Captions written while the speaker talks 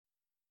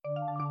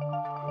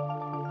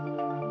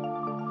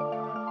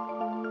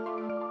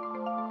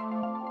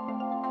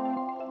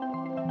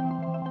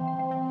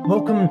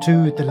Welcome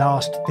to The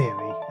Last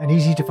Theory, an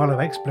easy-to-follow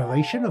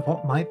exploration of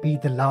what might be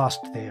the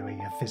last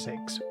theory of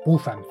physics,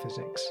 Wolfram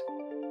physics.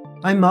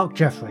 I'm Mark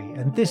Jeffrey,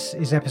 and this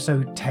is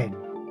episode 10.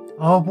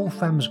 Are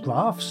Wolfram's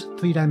graphs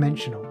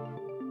three-dimensional?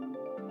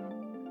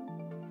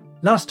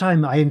 Last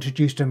time I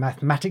introduced a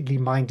mathematically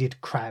minded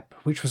crab,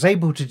 which was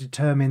able to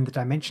determine the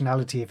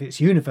dimensionality of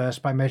its universe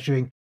by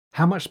measuring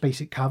how much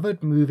space it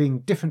covered, moving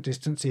different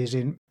distances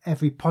in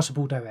every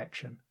possible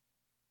direction.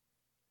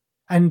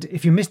 And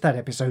if you missed that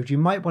episode, you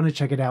might want to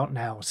check it out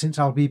now, since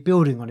I'll be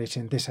building on it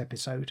in this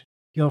episode.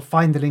 You'll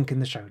find the link in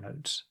the show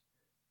notes.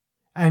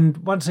 And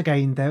once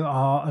again, there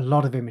are a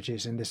lot of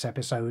images in this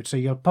episode, so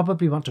you'll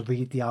probably want to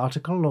read the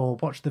article or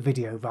watch the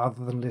video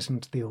rather than listen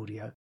to the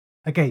audio.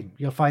 Again,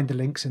 you'll find the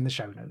links in the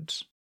show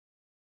notes.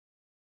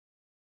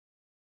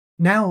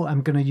 Now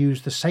I'm going to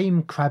use the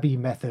same crabby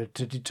method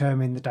to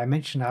determine the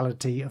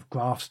dimensionality of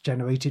graphs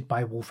generated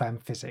by Wolfram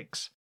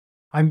physics.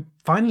 I'm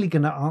finally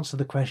going to answer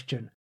the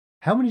question,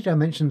 how many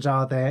dimensions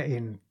are there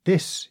in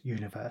this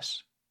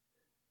universe?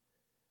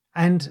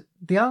 And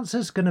the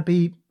answer's going to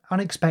be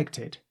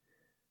unexpected.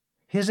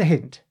 Here's a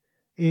hint.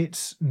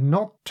 It's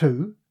not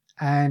 2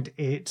 and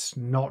it's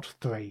not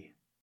 3.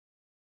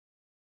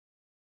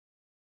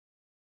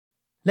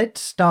 Let's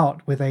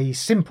start with a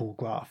simple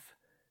graph.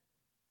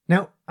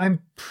 Now,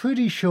 I'm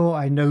pretty sure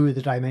I know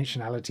the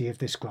dimensionality of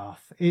this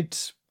graph.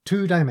 It's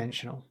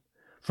two-dimensional.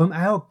 From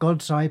our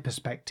God's eye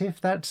perspective,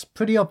 that's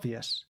pretty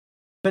obvious.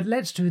 But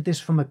let's do this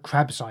from a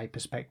crab's eye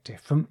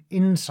perspective, from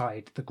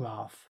inside the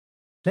graph.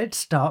 Let's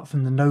start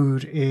from the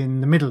node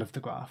in the middle of the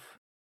graph.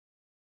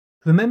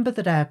 Remember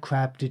that our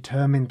crab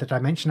determined the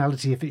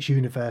dimensionality of its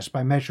universe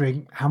by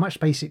measuring how much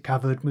space it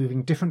covered,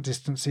 moving different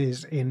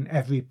distances in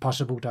every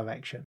possible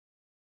direction.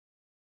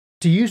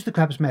 To use the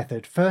crab's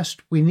method,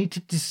 first we need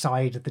to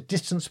decide the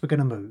distance we're going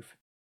to move.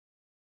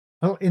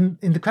 Well, in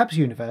the crab's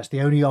universe,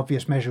 the only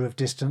obvious measure of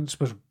distance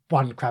was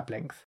one crab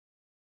length.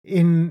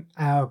 In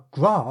our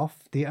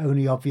graph, the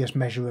only obvious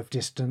measure of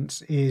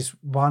distance is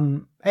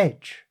one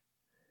edge.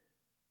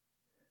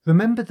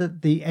 Remember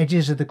that the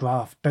edges of the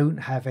graph don't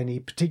have any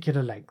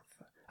particular length.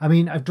 I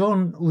mean, I've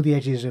drawn all the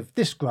edges of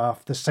this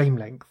graph the same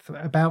length,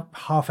 about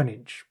half an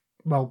inch.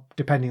 Well,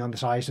 depending on the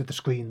size of the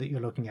screen that you're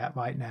looking at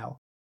right now.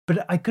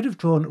 But I could have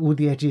drawn all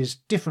the edges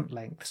different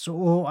lengths,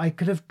 or I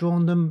could have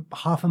drawn them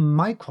half a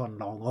micron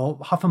long, or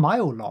half a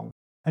mile long,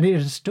 and it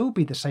would still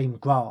be the same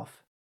graph.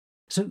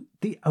 So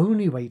the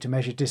only way to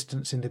measure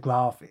distance in the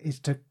graph is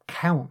to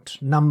count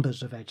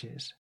numbers of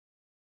edges.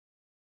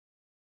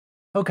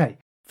 Okay,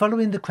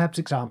 following the crab's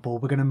example,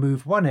 we're going to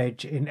move one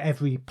edge in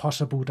every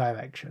possible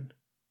direction.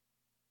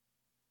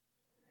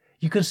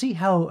 You can see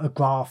how a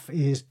graph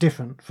is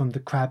different from the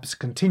crab's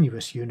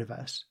continuous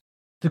universe.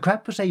 The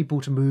crab was able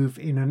to move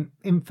in an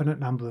infinite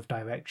number of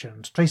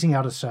directions, tracing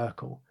out a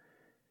circle.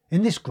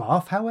 In this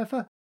graph,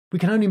 however, we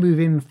can only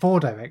move in 4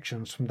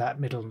 directions from that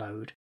middle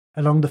node,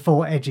 along the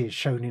 4 edges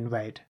shown in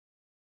red.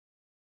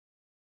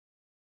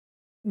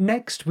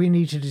 Next, we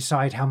need to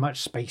decide how much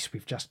space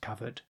we've just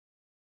covered.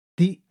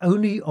 The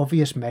only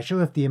obvious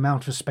measure of the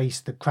amount of space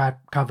the crab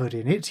covered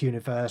in its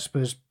universe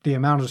was the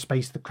amount of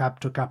space the crab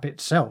took up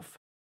itself.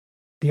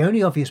 The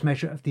only obvious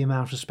measure of the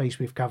amount of space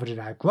we've covered in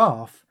our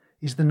graph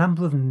is the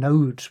number of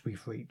nodes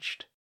we've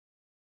reached.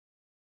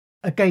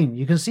 Again,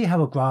 you can see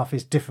how a graph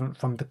is different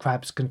from the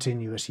crab's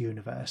continuous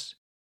universe.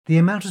 The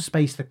amount of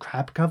space the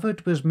crab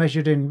covered was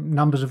measured in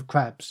numbers of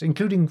crabs,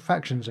 including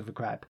fractions of a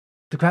crab.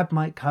 The crab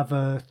might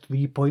cover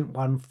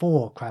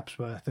 3.14 crabs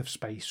worth of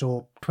space,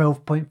 or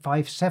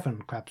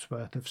 12.57 crabs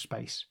worth of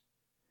space.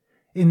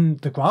 In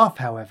the graph,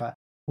 however,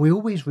 we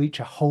always reach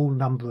a whole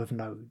number of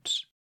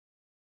nodes.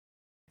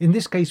 In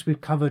this case,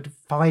 we've covered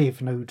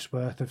 5 nodes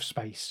worth of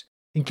space,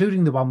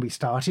 including the one we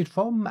started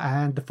from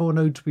and the 4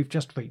 nodes we've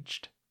just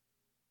reached.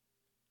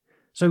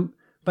 So,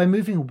 by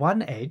moving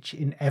one edge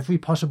in every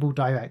possible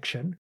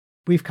direction,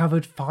 we've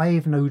covered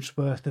 5 nodes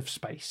worth of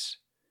space.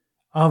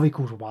 R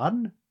equals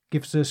 1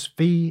 gives us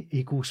V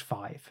equals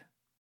 5.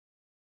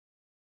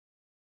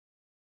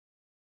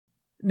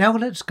 Now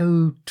let's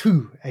go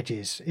 2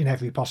 edges in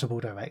every possible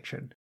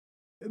direction.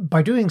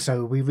 By doing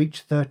so, we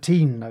reach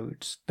 13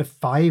 nodes, the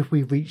 5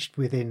 we reached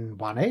within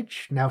one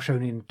edge, now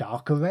shown in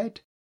darker red,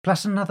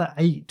 plus another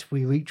 8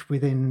 we reach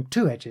within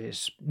 2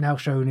 edges, now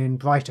shown in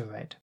brighter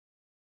red.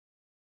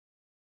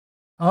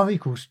 R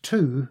equals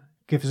 2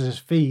 gives us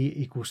V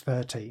equals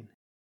 13.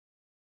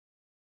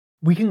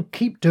 We can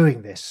keep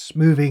doing this,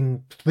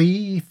 moving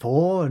 3,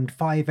 4 and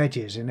 5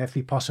 edges in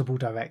every possible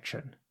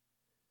direction.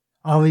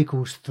 R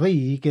equals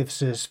 3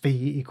 gives us V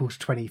equals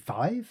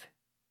 25.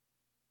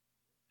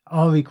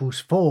 R equals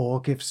 4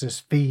 gives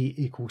us V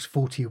equals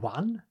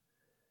 41.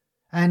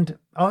 And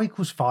R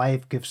equals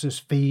 5 gives us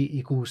V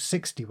equals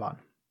 61.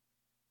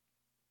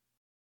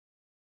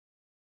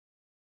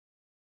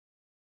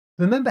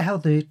 Remember how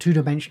the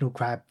two-dimensional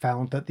crab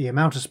found that the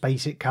amount of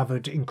space it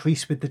covered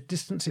increased with the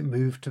distance it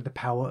moved to the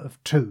power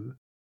of 2,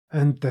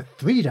 and the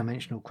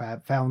three-dimensional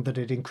crab found that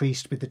it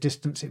increased with the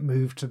distance it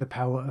moved to the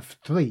power of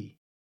 3.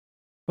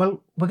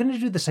 Well, we're going to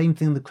do the same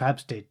thing the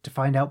crabs did to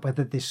find out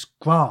whether this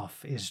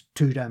graph is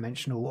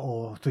two-dimensional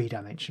or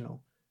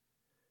three-dimensional.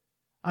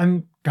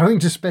 I'm going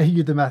to spare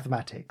you the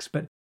mathematics,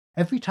 but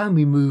every time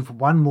we move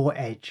one more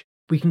edge,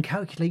 we can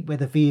calculate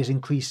whether v is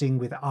increasing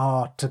with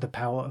r to the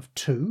power of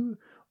 2,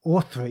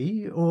 or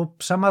 3, or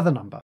some other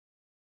number.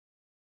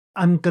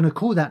 I'm going to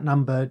call that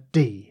number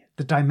d,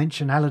 the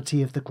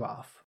dimensionality of the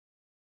graph.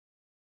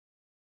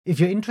 If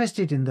you're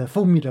interested in the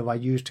formula I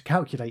used to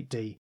calculate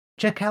d,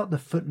 check out the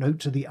footnote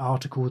to the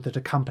article that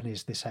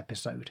accompanies this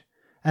episode.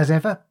 As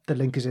ever, the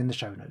link is in the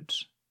show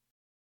notes.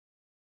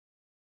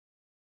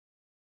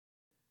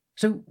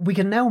 So we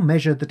can now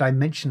measure the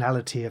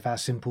dimensionality of our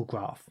simple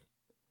graph.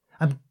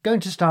 I'm going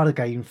to start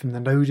again from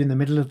the node in the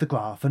middle of the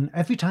graph, and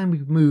every time we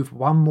move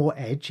one more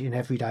edge in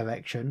every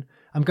direction,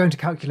 I'm going to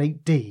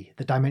calculate d,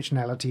 the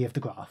dimensionality of the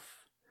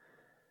graph.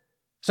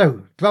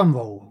 So, drum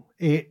roll,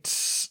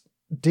 it's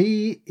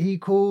d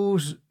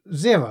equals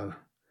 0.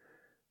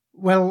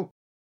 Well,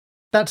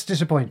 that's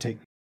disappointing.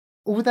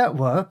 All that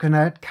work and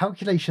our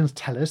calculations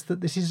tell us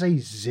that this is a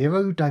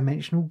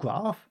zero-dimensional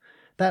graph?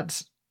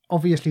 That's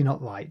obviously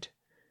not right.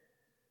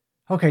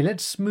 Okay,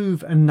 let's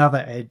move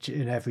another edge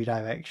in every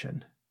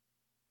direction.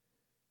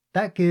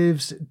 That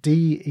gives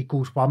d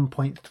equals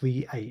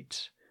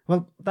 1.38.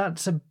 Well,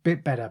 that's a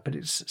bit better, but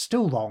it's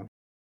still wrong.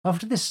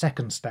 After this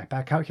second step,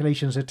 our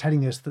calculations are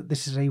telling us that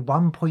this is a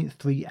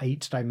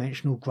 1.38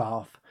 dimensional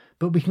graph,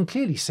 but we can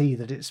clearly see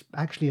that it's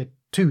actually a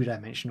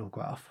two-dimensional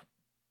graph.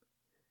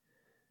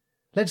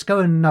 Let's go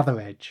another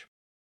edge.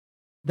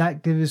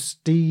 That gives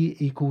d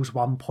equals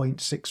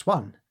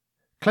 1.61.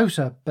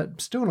 Closer,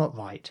 but still not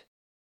right.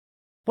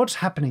 What's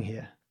happening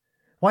here?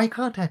 Why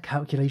can't our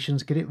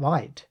calculations get it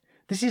right?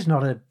 This is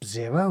not a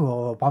 0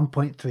 or a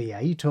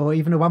 1.38 or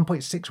even a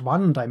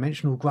 1.61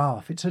 dimensional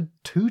graph. It's a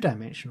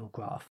two-dimensional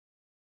graph.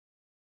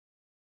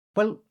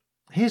 Well,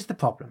 here's the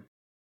problem.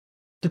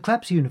 The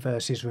crab's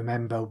universes,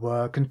 remember,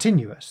 were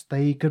continuous.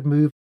 They could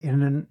move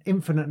in an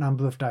infinite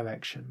number of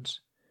directions.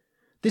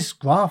 This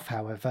graph,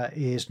 however,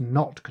 is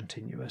not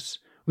continuous.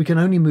 We can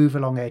only move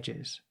along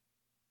edges.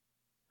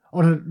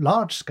 On a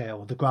large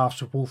scale, the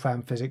graphs of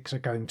Wolfram physics are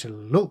going to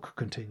look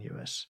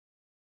continuous.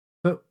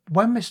 But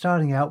when we're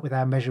starting out with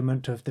our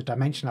measurement of the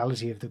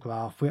dimensionality of the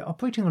graph, we're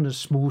operating on a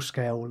small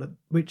scale at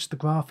which the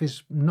graph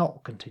is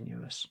not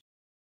continuous.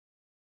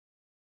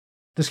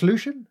 The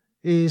solution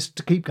is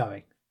to keep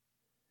going.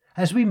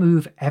 As we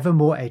move ever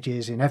more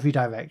edges in every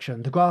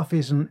direction, the graph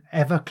is an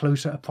ever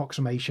closer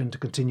approximation to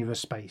continuous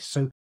space,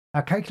 so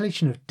our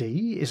calculation of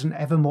d is an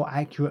ever more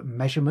accurate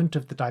measurement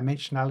of the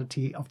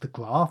dimensionality of the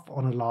graph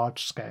on a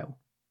large scale.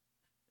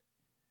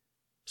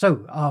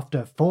 So,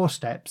 after 4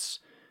 steps,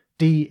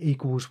 d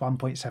equals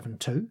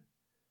 1.72,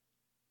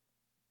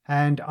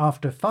 and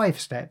after 5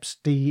 steps,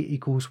 d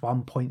equals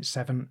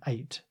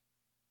 1.78.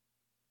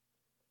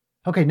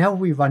 Okay, now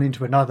we run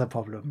into another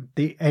problem,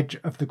 the edge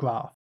of the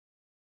graph.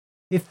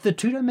 If the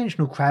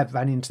two-dimensional crab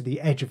ran into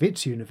the edge of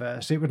its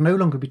universe, it would no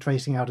longer be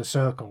tracing out a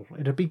circle.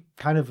 It would be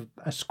kind of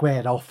a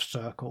squared-off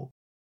circle,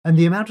 and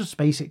the amount of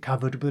space it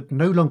covered would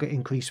no longer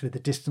increase with the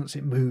distance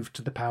it moved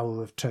to the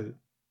power of 2.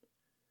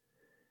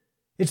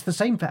 It's the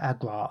same for our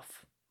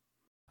graph.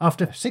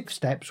 After 6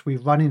 steps, we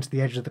run into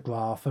the edge of the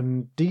graph,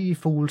 and d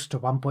falls to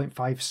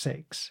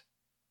 1.56.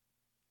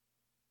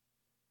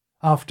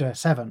 After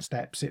 7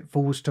 steps, it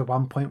falls to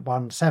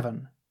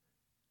 1.17.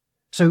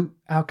 So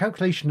our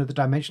calculation of the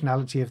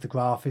dimensionality of the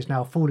graph is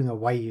now falling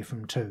away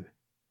from 2.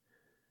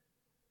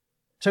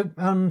 So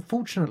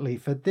unfortunately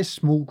for this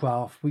small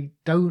graph, we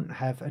don't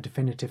have a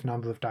definitive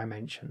number of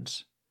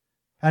dimensions.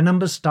 Our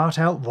numbers start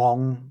out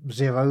wrong,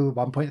 0,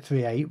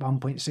 1.38,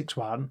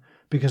 1.61,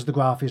 because the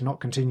graph is not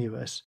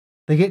continuous.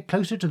 They get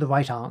closer to the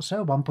right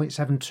answer,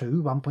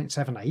 1.72,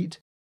 1.78,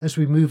 as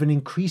we move an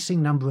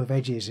increasing number of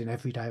edges in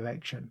every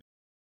direction.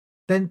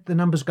 Then the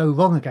numbers go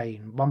wrong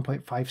again,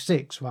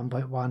 1.56,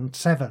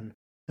 1.17,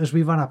 as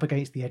we run up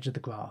against the edge of the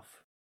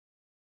graph.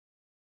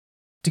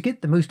 To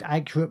get the most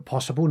accurate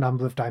possible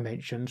number of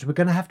dimensions, we're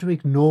going to have to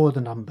ignore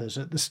the numbers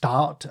at the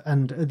start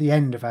and at the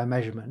end of our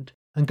measurement,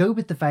 and go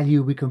with the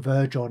value we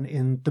converge on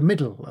in the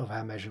middle of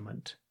our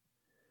measurement.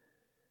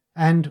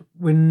 And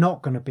we're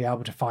not going to be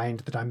able to find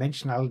the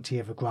dimensionality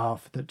of a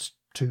graph that's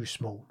too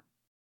small.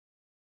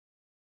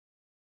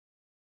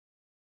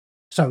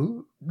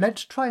 So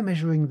let's try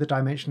measuring the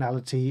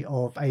dimensionality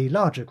of a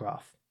larger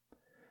graph.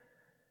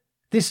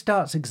 This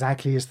starts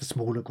exactly as the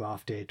smaller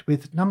graph did,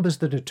 with numbers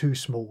that are too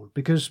small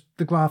because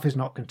the graph is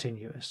not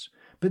continuous,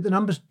 but the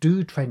numbers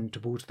do trend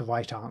towards the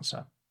right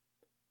answer.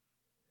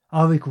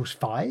 R equals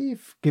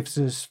 5 gives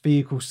us v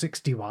equals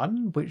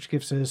 61, which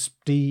gives us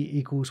d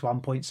equals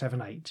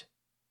 1.78.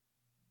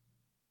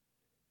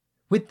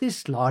 With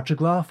this larger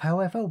graph,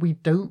 however, we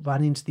don't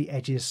run into the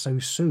edges so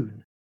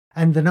soon,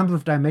 and the number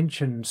of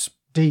dimensions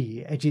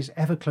d edges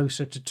ever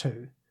closer to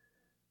 2.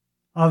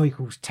 R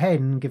equals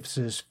 10 gives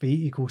us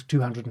v equals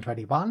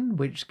 221,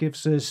 which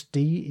gives us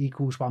d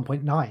equals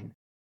 1.9.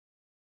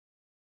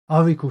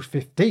 R equals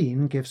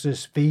 15 gives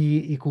us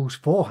v equals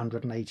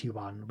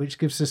 481, which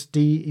gives us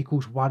d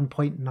equals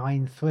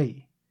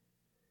 1.93.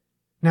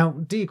 Now,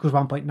 d equals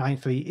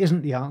 1.93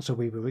 isn't the answer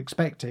we were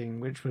expecting,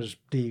 which was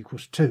d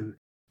equals 2,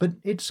 but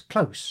it's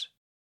close.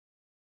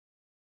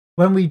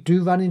 When we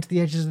do run into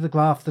the edges of the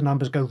graph, the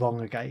numbers go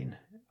wrong again.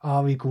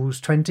 r equals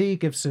 20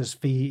 gives us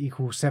v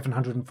equals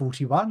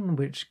 741,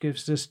 which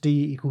gives us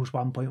d equals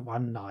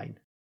 1.19.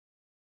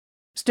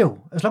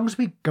 Still, as long as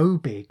we go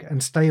big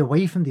and stay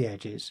away from the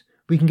edges,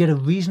 we can get a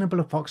reasonable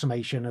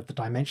approximation of the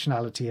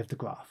dimensionality of the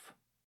graph.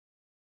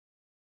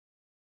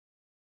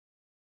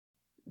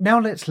 Now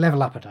let's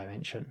level up a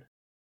dimension.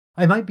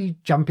 I might be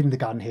jumping the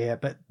gun here,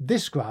 but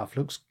this graph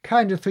looks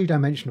kind of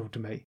three-dimensional to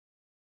me.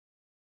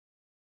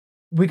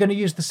 We're going to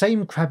use the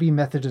same crabby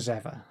method as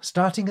ever.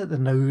 Starting at the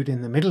node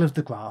in the middle of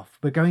the graph,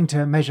 we're going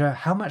to measure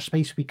how much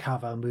space we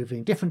cover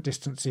moving different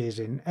distances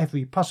in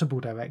every possible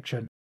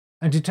direction,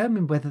 and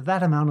determine whether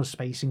that amount of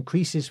space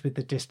increases with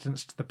the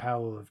distance to the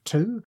power of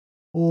 2,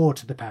 or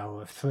to the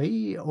power of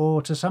 3,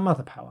 or to some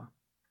other power.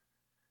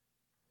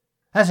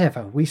 As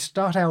ever, we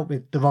start out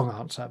with the wrong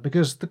answer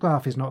because the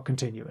graph is not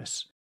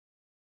continuous.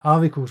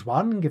 r equals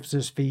 1 gives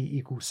us v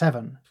equals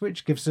 7,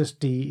 which gives us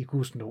d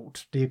equals 0.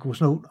 d equals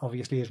 0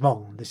 obviously is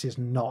wrong. This is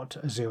not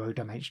a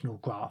zero-dimensional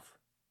graph.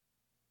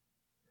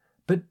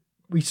 But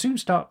we soon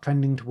start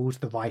trending towards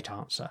the right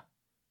answer.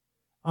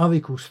 r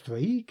equals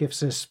 3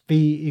 gives us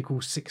v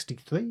equals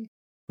 63,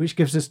 which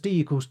gives us d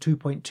equals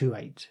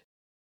 2.28.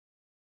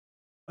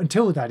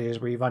 Until, that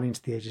is, we run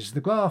into the edges of the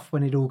graph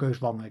when it all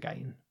goes wrong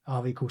again.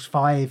 r equals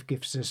 5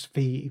 gives us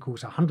v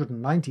equals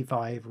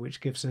 195,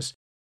 which gives us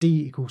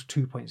d equals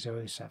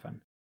 2.07.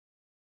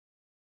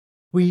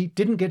 We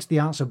didn't get to the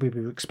answer we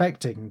were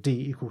expecting,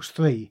 d equals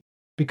 3,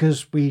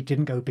 because we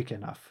didn't go big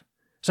enough.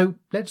 So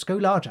let's go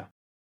larger.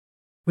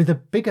 With a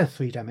bigger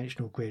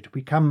three-dimensional grid,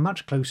 we come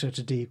much closer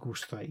to d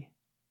equals 3.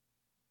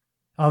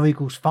 r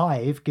equals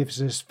 5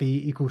 gives us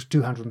v equals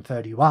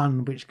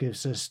 231, which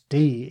gives us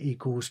d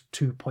equals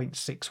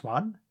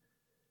 2.61.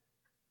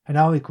 And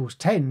r equals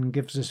 10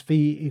 gives us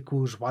v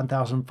equals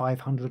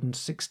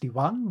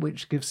 1561,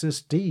 which gives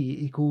us d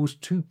equals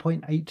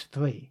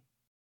 2.83.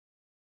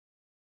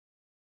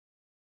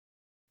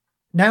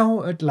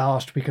 Now, at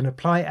last, we can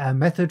apply our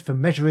method for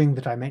measuring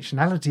the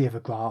dimensionality of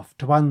a graph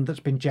to one that's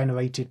been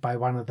generated by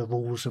one of the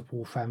rules of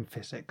Wolfram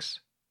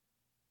physics.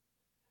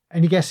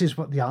 Any guesses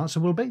what the answer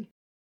will be?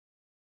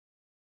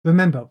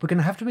 Remember, we're going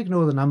to have to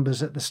ignore the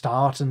numbers at the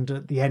start and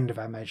at the end of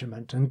our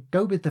measurement and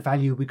go with the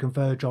value we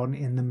converge on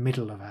in the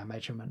middle of our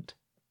measurement.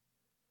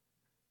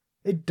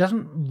 It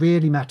doesn't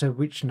really matter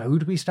which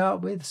node we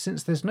start with,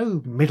 since there's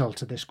no middle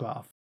to this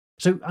graph,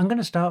 so I'm going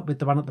to start with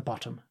the one at the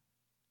bottom.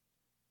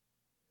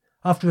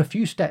 After a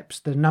few steps,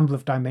 the number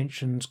of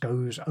dimensions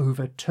goes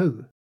over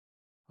 2.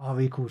 r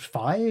equals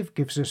 5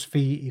 gives us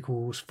v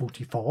equals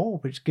 44,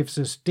 which gives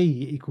us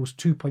d equals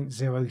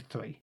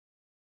 2.03.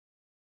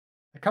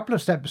 A couple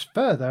of steps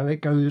further,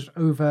 it goes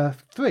over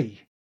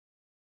 3.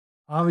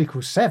 r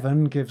equals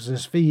 7 gives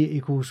us v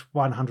equals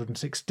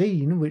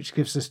 116, which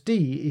gives us d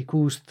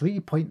equals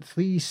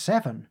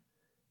 3.37.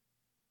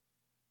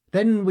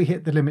 Then we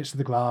hit the limits of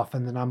the graph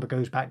and the number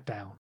goes back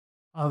down.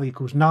 r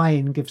equals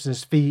 9 gives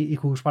us v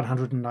equals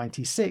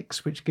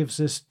 196, which gives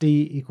us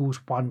d equals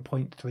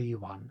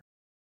 1.31.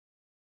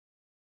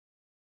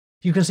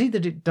 You can see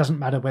that it doesn't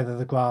matter whether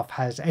the graph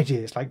has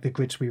edges like the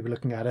grids we were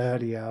looking at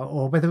earlier,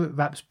 or whether it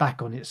wraps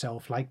back on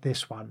itself like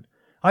this one.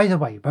 Either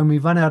way, when we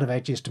run out of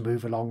edges to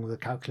move along, the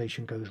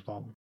calculation goes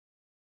wrong.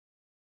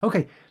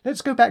 Okay,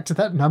 let's go back to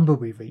that number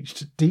we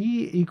reached.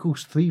 d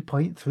equals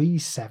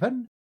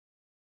 3.37?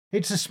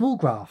 It's a small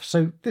graph,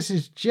 so this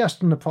is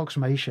just an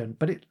approximation,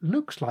 but it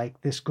looks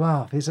like this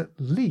graph is at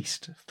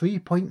least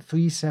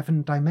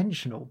 3.37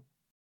 dimensional.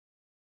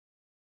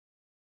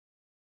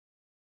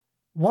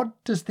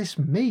 What does this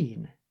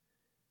mean?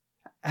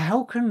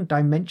 How can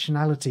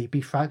dimensionality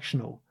be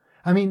fractional?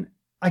 I mean,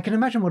 I can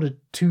imagine what a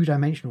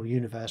two-dimensional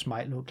universe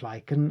might look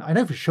like, and I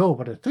know for sure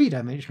what a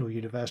three-dimensional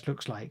universe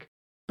looks like,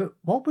 but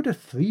what would a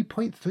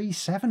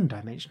 3.37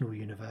 dimensional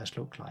universe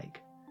look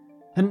like?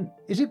 And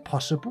is it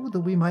possible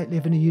that we might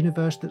live in a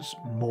universe that's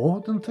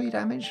more than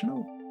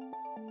three-dimensional?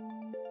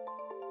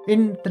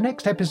 In the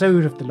next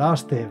episode of The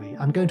Last Theory,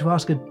 I'm going to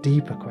ask a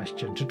deeper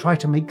question to try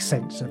to make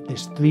sense of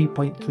this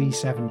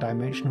 3.37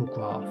 dimensional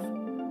graph.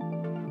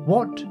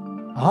 What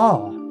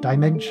are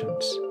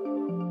dimensions?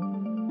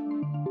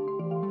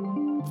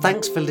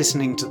 Thanks for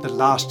listening to The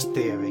Last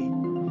Theory.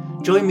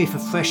 Join me for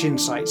fresh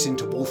insights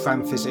into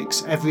Wolfram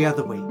physics every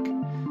other week.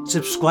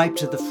 Subscribe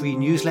to the free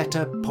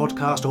newsletter,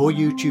 podcast or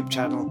YouTube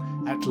channel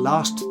at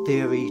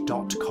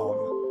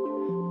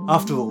lasttheory.com.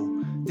 After all,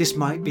 this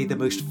might be the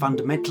most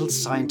fundamental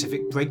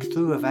scientific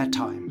breakthrough of our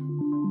time.